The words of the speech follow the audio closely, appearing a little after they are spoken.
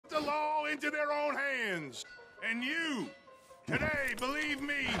into their own hands. And you, today, believe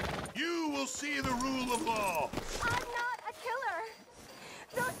me, you will see the rule of law. I'm not a killer.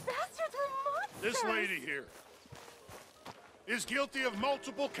 Those bastards were monsters. This lady here is guilty of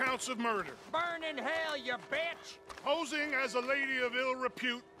multiple counts of murder. Burn in hell, you bitch! Posing as a lady of ill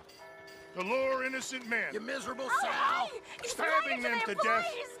repute to lure innocent men. You miserable Oh, sow! hey! He's Stabbing them to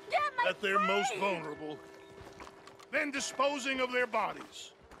death at their most vulnerable. vulnerable. Then disposing of their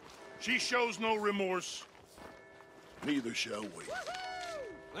bodies. She shows no remorse. Neither shall we.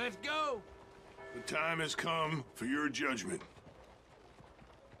 Let's go! The time has come for your judgment.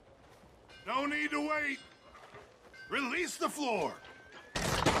 No need to wait. Release the floor.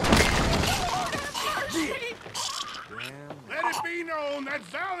 Let it be known that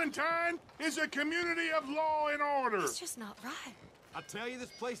Valentine is a community of law and order. It's just not right. I tell you,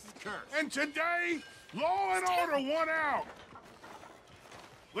 this place is cursed. And today, law and order won out.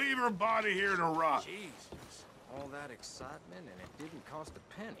 Leave her body here to rot. Jesus. All that excitement, and it didn't cost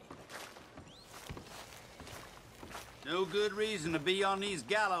a penny. No good reason to be on these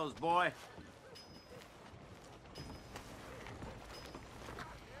gallows, boy.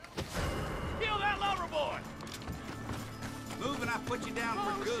 Kill that lover boy! Moving, I put you down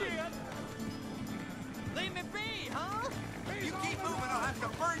for good. Shit. Leave me be, huh? You keep moving, I'll have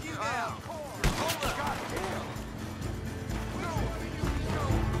to burn you down. Hold up.